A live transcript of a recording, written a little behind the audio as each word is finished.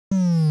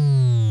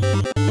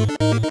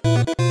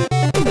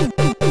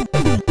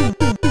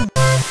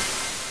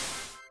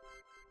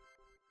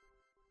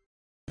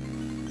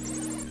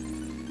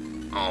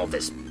All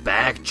this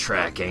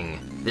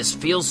backtracking. This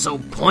feels so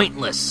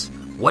pointless.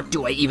 What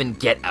do I even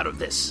get out of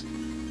this?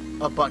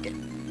 A bucket.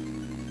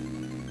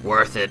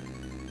 Worth it.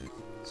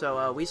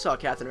 So, we saw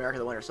Captain America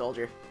the Winter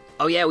Soldier.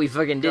 Oh yeah, we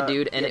fucking did,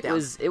 dude, and it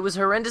was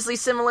horrendously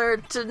similar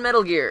to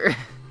Metal Gear.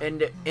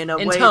 And in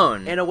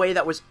a way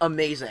that was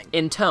amazing.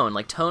 In tone,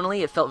 like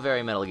tonally, it felt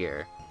very Metal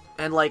Gear.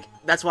 And like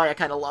that's why I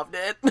kind of loved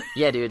it.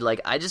 Yeah, dude,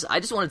 like I just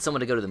wanted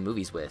someone to go to the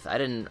movies with. I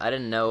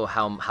didn't know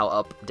how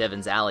up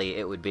Devin's alley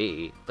it would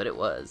be, but it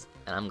was,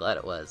 and I'm glad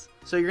it was.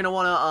 So you're gonna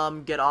want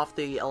to get off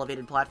the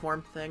elevated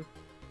platform thing.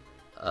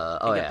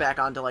 And get back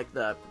onto like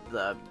the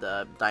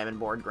diamond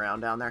board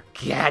ground down there.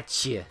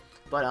 Gotcha.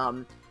 But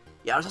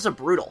yeah, it was also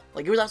brutal.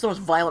 Like, it was also the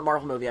most violent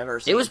Marvel movie I've ever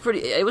seen. It was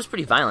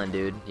pretty violent,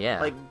 dude. Yeah.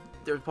 Like,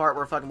 there's a part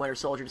where fucking Winter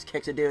Soldier just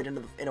kicks a dude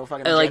into a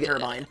fucking jet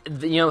turbine.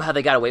 You know how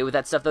they got away with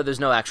that stuff, though? There's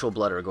no actual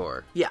blood or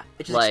gore. Yeah,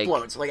 it just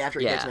explodes, like, after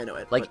he kicks him into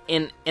it. Like,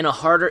 in a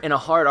hard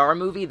R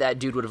movie, that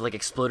dude would have, like,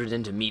 exploded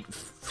into meat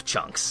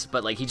chunks.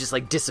 But, like, he just,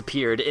 like,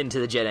 disappeared into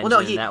the jet engine,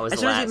 and that was as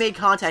soon as he made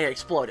contact, it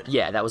exploded.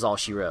 Yeah, that was all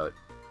she wrote.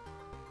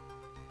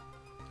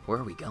 Where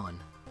are we going?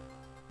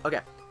 Okay,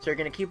 so you're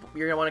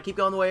gonna want to keep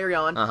going the way you're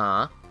going.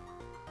 Uh-huh.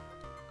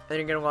 Then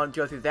you're gonna want to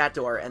go through that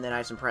door, and then I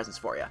have some presents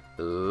for you.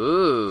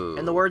 Ooh.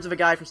 In the words of a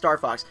guy from Star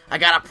Fox, I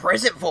got a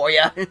present for you.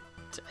 I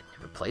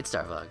never played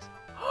Star Fox.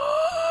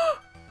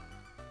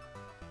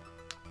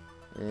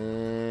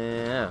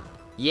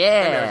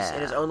 Yeah.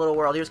 In his own little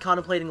world, he was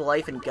contemplating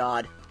life and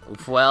God.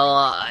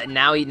 Well,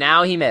 now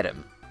he met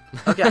him.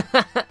 Okay.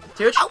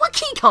 Tooch. Oh, a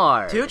key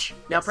card. Tooch.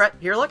 Now, Pret,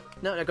 here, look.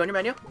 No, go in your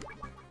menu.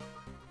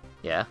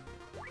 Yeah.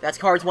 That's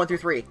cards 1 through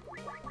 3.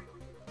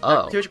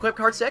 Oh. Tooch, equip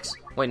card 6.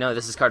 Wait, no,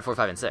 this is card 4,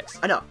 5, and 6.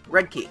 I know.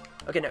 Red key.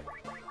 Okay, no.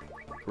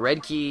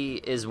 Red key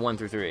is 1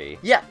 through 3.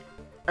 Yeah.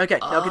 Okay,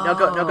 now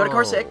go to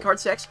card 6. Card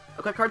 6.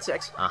 Equip card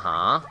 6.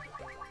 Uh-huh.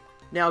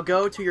 Now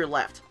go to your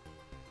left.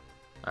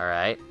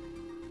 Alright.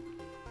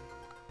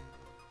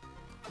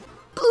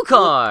 Blue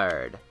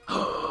card!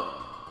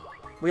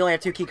 We only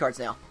have 2 key cards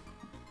now.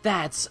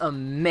 That's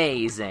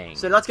amazing.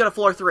 So let's go to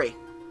floor 3.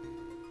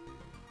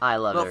 I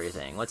love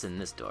everything. What's in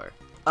this door?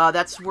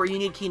 That's where you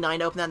need key 9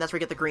 to open that, and that's where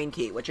you get the green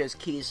key, which is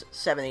keys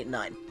 7, 8, and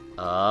 9.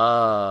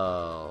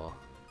 Oh.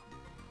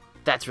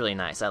 That's really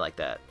nice. I like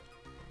that.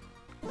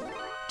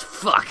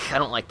 Fuck, I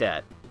don't like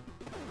that.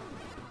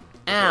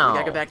 Ow. We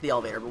gotta go back to the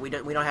elevator, but we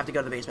don't have to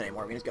go to the basement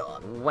anymore. We can just go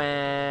up.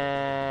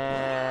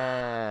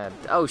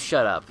 Oh,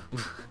 shut up.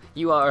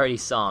 You already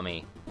saw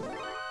me.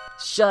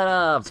 Shut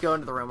up. Let's go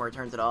into the room where it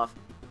turns it off.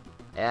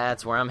 Yeah,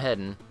 that's where I'm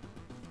heading.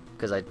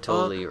 Because I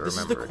totally remember. This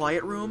is the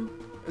quiet room?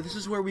 This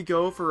is where we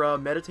go for a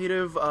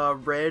meditative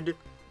red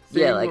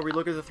thing where we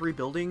look at the 3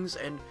 buildings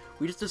and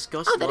we just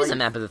discuss. Oh, that is a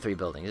map of the 3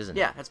 buildings, isn't it?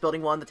 Yeah, that's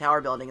building 1, the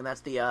tower building, and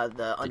that's the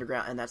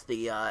underground, and that's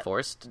the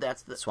forest.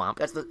 That's the swamp.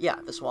 That's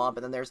the swamp,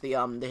 and then there's the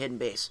hidden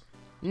base.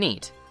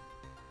 Neat.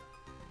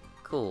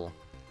 Cool.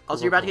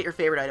 Also, you're about to get your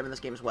favorite item in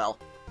this game as well.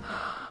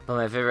 But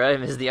my favorite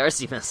item is the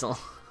RC missile.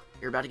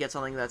 You're about to get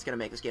something that's going to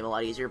make this game a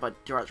lot easier, but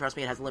trust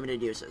me, it has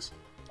limited uses.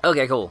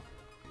 Okay, cool.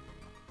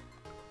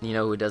 You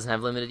know who doesn't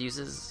have limited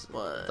uses?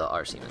 What? The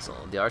RC missile.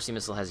 The RC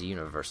missile has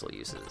universal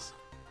uses.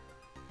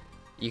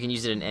 You can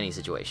use it in any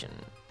situation.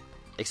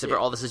 Except for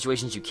all the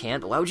situations you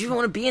can't, but why would you even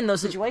want to be in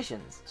those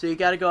situations? So you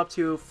gotta go up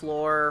to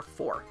floor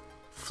 4.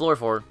 Floor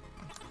 4.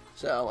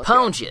 So, let's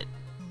Punch it!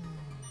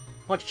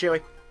 Punch it,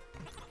 Chewie.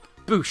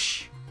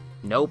 Boosh!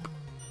 Nope.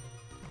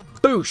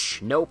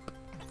 Boosh! Nope.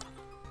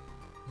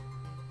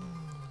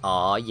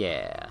 Aw,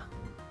 yeah.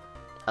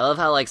 I love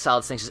how, like,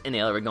 Solid Snake's just in the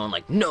elevator going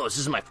like, no, this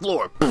isn't my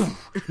floor! Boom.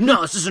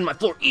 No, this isn't my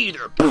floor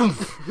either! Boom.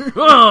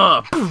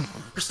 Ah, boom.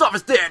 Gustav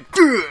is dead!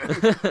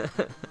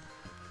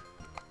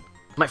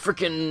 My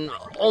freaking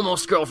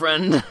almost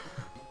girlfriend!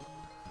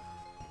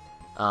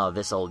 Oh,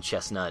 this old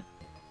chestnut.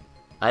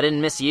 I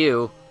didn't miss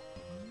you.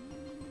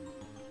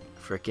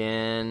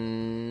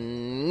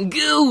 Frickin'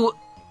 goo!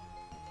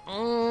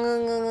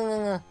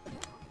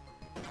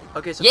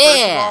 Okay, so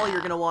first of all,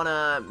 you're gonna want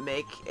to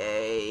make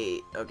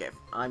a... Okay,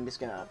 I'm just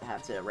gonna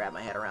have to wrap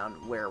my head around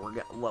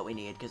what we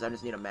need, because I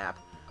just need a map.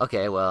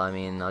 Okay, well, I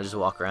mean, I'll just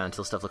walk around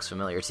until stuff looks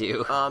familiar to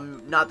you.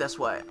 Not this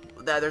way.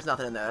 There's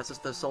nothing in there. That's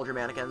just the soldier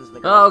mannequins. And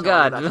the oh,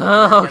 God.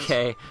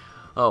 Okay.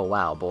 Oh,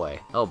 wow, boy.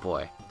 Oh,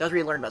 boy. That's where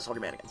you learned about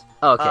soldier mannequins.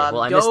 Okay,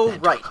 well, I missed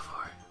that. Go right.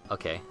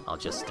 Okay, I'll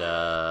just,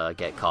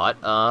 get caught,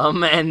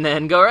 and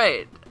then go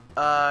right.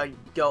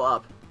 Go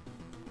up.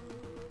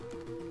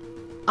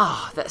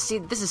 Oh, see,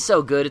 this is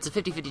so good. It's a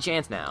 50-50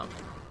 chance now.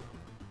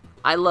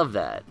 I love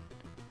that.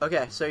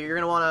 Okay, so you're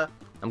gonna wanna...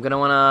 I'm gonna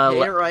wanna...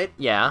 Hit it right.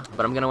 Yeah,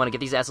 but I'm gonna wanna get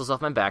these assholes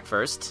off my back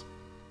first.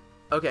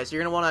 Okay, so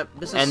you're gonna wanna...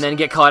 And then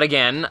get caught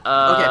again.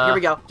 Okay, here we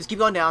go. Just keep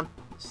going down.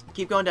 Just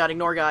keep going down.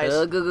 Ignore guys.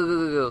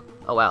 Go.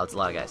 Oh, wow, it's a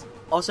lot of guys.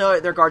 Also,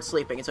 they're guards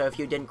sleeping, and so if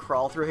you didn't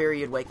crawl through here,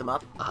 you'd wake them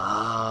up.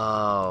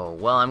 Oh,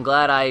 well, I'm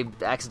glad I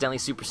accidentally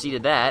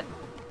superseded that.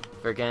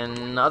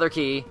 Freaking other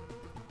key.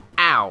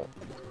 Ow.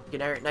 Get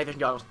night vision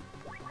goggles.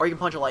 Or you can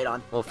punch a light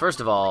on. Well,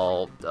 first of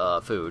all,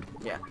 food.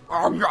 Yeah.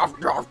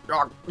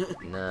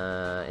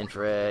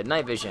 Infrared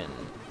night vision.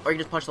 Or you can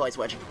just punch the light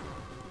switch.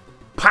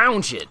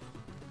 Pound it!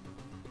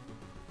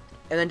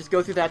 And then just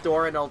go through that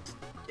door, and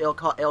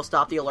it'll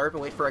stop the alert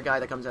and wait for a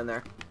guy that comes in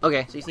there.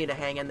 Okay. So you just need to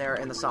hang in there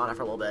in the sauna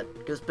for a little bit,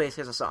 because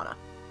basically it's a sauna.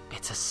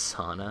 It's a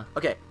sauna.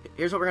 Okay,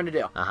 here's what we're gonna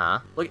do.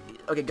 Look.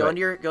 Okay, go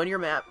into your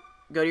map.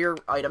 Go to your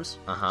items.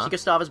 See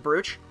Gustava's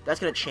brooch. That's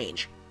gonna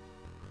change.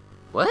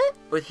 What?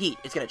 With heat,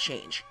 it's gonna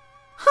change.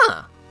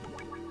 Huh.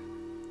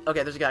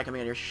 Okay, there's a guy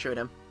coming in here. Shoot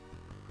him.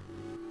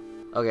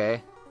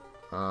 Okay.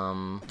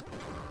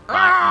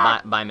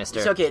 Bye,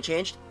 mister. It's okay, it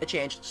changed. It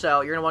changed. So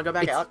you're gonna want to go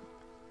back out.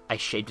 I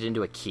shaped it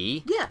into a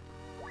key? Yeah.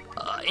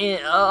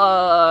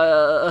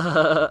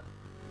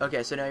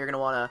 Okay, so now you're gonna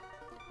wanna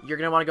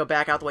go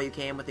back out the way you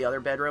came with the other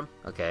bedroom.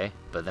 Okay,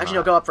 but then actually,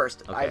 no, go up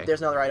first. Okay.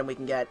 There's another item we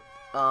can get.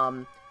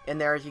 In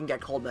there you can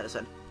get cold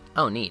medicine.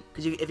 Oh, neat.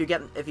 Because you can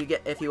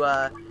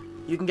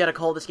get a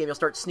cold this game, you'll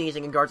start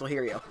sneezing and guards will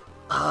hear you.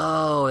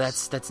 Oh,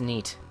 that's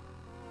neat.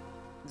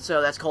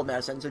 So that's cold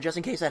medicine. So just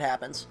in case that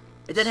happens,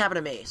 it didn't happen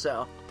to me.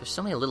 So there's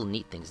so many little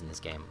neat things in this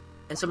game,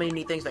 and so many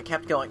neat things that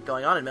kept going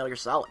on in Metal Gear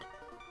Solid.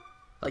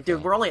 Like, okay.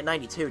 Dude, we're only at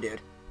 92,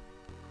 dude.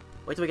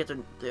 Wait till we get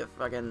to the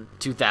fucking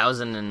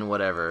 2000 and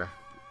whatever.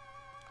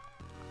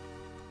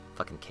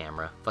 Fucking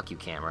camera. Fuck you,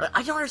 camera.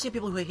 I don't understand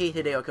people who hate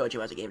Hideo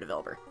Kojima as a game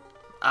developer.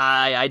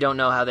 I don't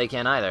know how they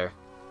can either.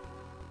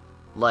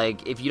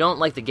 Like, if you don't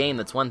like the game,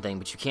 that's one thing,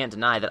 but you can't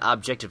deny that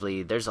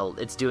objectively,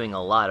 it's doing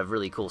a lot of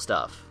really cool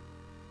stuff.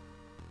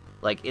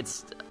 Like,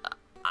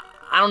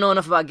 I don't know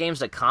enough about games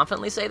to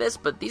confidently say this,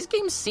 but these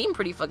games seem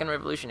pretty fucking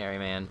revolutionary,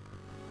 man.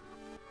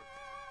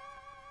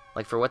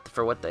 Like, for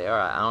what they are,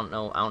 I don't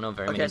know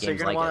very many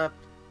games like it.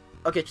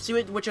 Okay,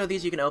 see which of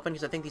these you can open,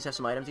 because I think these have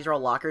some items. These are all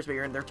lockers, but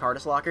they're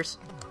TARDIS lockers.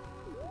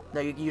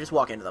 No, you just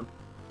walk into them.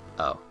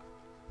 Oh.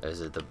 Is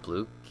it the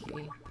blue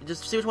key?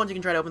 Just see which ones you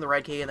can try to open the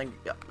red key, and then,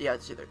 yeah,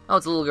 it's either. Oh,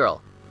 it's a little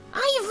girl. Oh,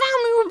 you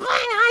found me, we're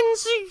playing hide and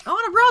seek! I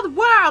want to rule the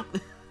world!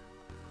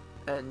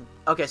 And,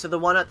 okay, so the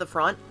one at the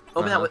front,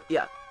 open that with,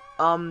 yeah.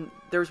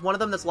 There's one of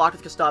them that's locked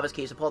with Gustava's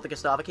key, so pull out the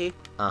Gustava key.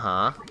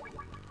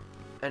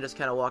 And just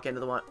kind of walk into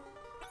the one.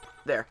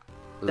 There.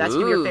 That's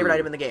gonna be your favorite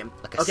item in the game.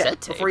 Like a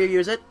set tape. Before you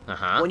use it,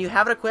 when you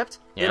have it equipped,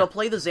 it'll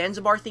play the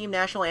Zanzibar-themed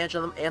national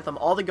anthem.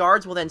 All the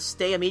guards will then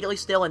stay immediately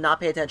still and not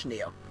pay attention to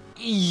you.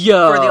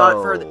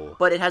 Yo!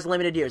 But it has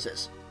limited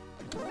uses.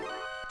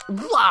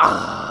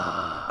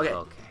 Wow. Okay. Do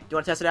you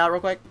want to test it out real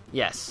quick?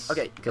 Yes.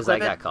 Okay. Because I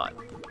got caught.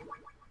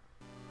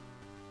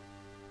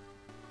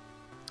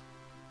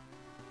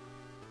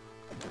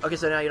 Okay,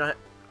 so now you don't.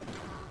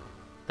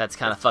 That's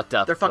kind of fucked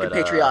up. They're fucking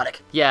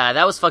patriotic. Yeah,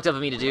 that was fucked up of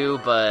me to do,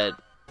 but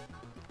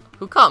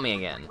who caught me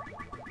again?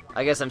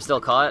 I guess I'm still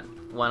caught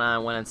when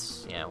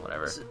it's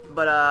whatever.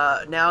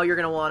 But now you're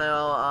gonna want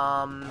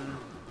to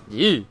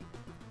Yeah.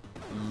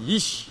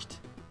 Yeesht.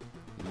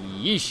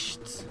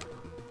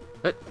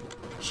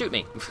 Shoot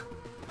me.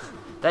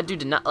 That dude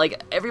did not,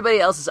 like, everybody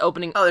else is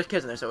opening. Oh, there's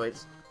kids in there, so wait.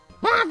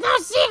 No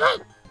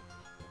secret!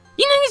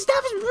 You know your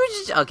stuff is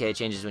bridges. Okay, it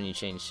changes when you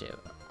change to.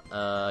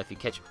 If you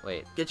catch.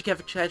 Wait. Get your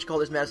catch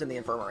cold as medicine in the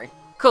infirmary.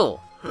 Cool.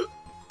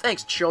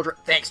 Thanks, children.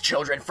 Thanks,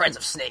 children. Friends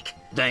of Snake.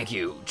 Thank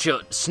you.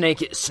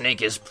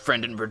 Snake is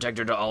friend and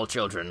protector to all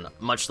children,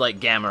 much like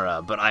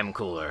Gamera, but I'm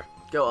cooler.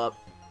 Go up.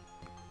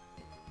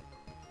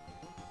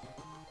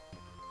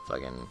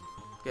 Fucking.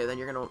 Okay, then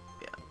you're gonna.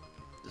 Yeah.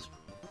 Just.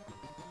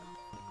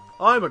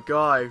 I'm a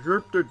guy.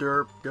 Derp de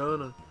derp.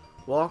 Gonna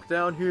walk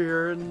down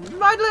here and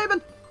mein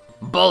Leben.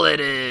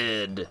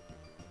 Bulleted.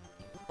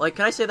 Like,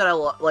 can I say that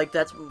like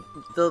that's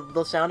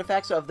the sound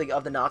effects of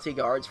the Nazi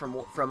guards from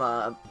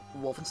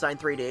Wolfenstein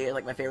 3D are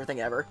like my favorite thing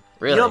ever.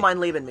 Really? You know what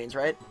mein Leben means,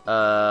 right?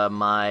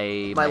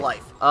 My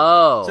life.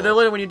 Oh. So they're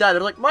literally when you die,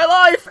 they're like my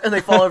life, and they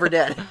fall over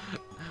dead.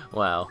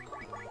 Wow.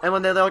 And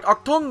when they're like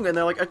Achtung, and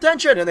they're like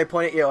attention, and they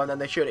point at you, and then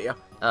they shoot at you.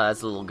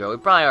 That's a little girl. We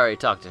probably already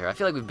talked to her. I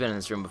feel like we've been in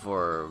this room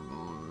before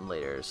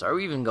later. So are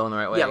we even going the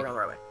right way? Yeah, we're going the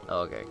right way.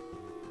 Oh, okay.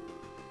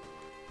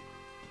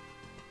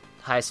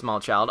 Hi, small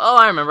child. Oh,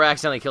 I remember. I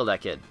accidentally killed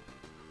that kid.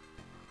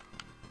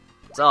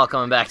 It's all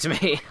coming back to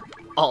me.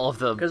 All of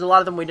them. Because a lot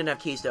of them we didn't have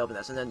keys to open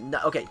this, and then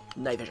okay,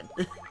 night vision.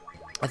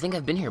 I think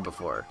I've been here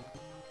before.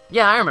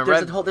 Yeah, I remember.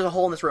 There's a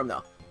hole in this room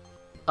though.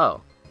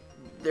 Oh.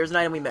 There's an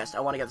item we missed. I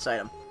want to get this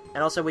item,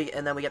 and also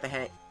then we get the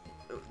hang.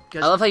 I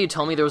love how you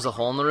told me there was a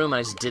hole in the room, and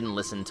I just didn't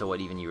listen to what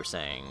even you were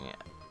saying. Okay.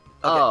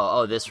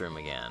 Oh, this room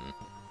again.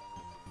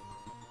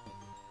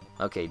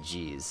 Okay,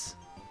 jeez.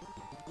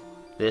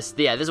 This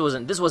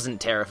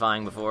wasn't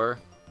terrifying before.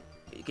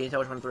 Can you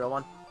tell which one's the real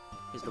one?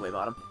 He's the way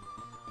bottom.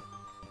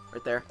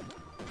 Right there.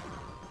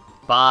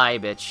 Bye,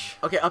 bitch.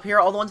 Okay, up here,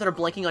 all the ones that are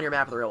blinking on your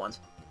map are the real ones.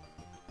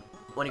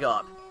 When you go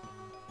up.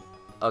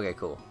 Okay,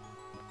 cool.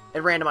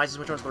 It randomizes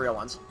which ones are the real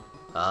ones.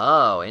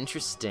 Oh,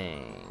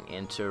 interesting.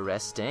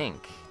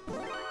 Interesting.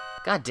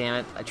 God damn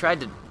it. I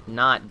tried to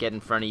not get in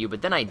front of you,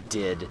 but then I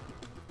did.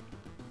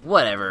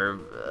 Whatever.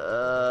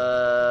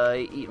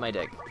 Eat my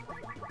dick.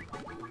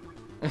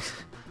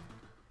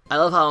 I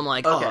love how I'm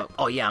like,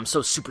 oh yeah, I'm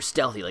so super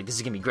stealthy. Like, this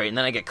is gonna be great. And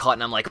then I get caught,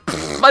 and I'm like,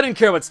 I didn't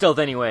care about stealth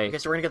anyway. Okay,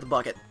 so we're gonna get the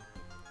bucket.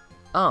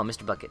 Oh,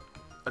 Mr. Bucket.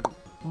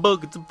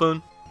 Buckets of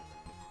fun.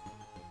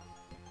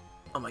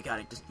 Oh my god,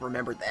 I just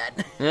remembered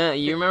that. Yeah,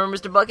 you remember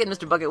Mr. Bucket?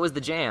 Mr. Bucket was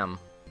the jam.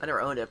 I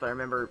never owned it, but I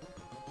remember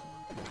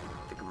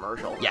the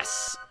commercial.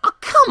 Yes. Oh,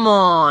 come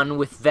on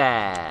with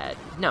that.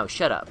 No,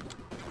 shut up.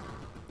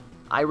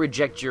 I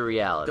reject your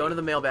reality. Go into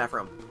the male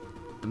bathroom.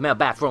 The male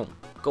bathroom.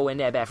 Go in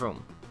that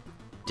bathroom.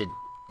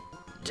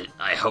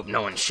 I hope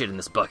no one shit in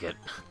this bucket.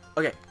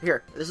 Okay,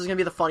 here. This is gonna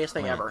be the funniest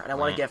thing ever, and I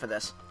want a GIF of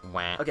this.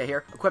 Okay,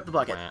 here. Equip the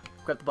bucket.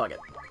 Equip the bucket.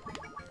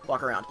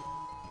 Walk around.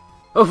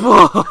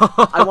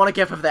 I want a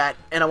GIF of that,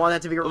 and I want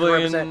that to be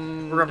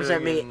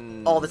represent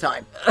me all the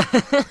time.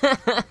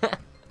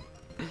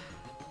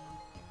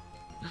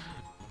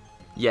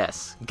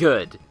 Yes,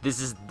 good.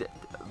 This is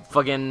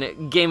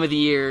fucking Game of the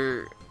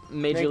Year,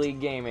 Major League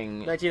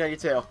Gaming.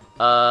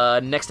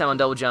 1992. Next time on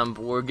Double Jump,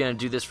 we're gonna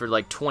do this for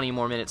like 20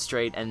 more minutes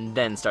straight, and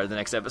then start the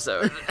next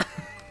episode.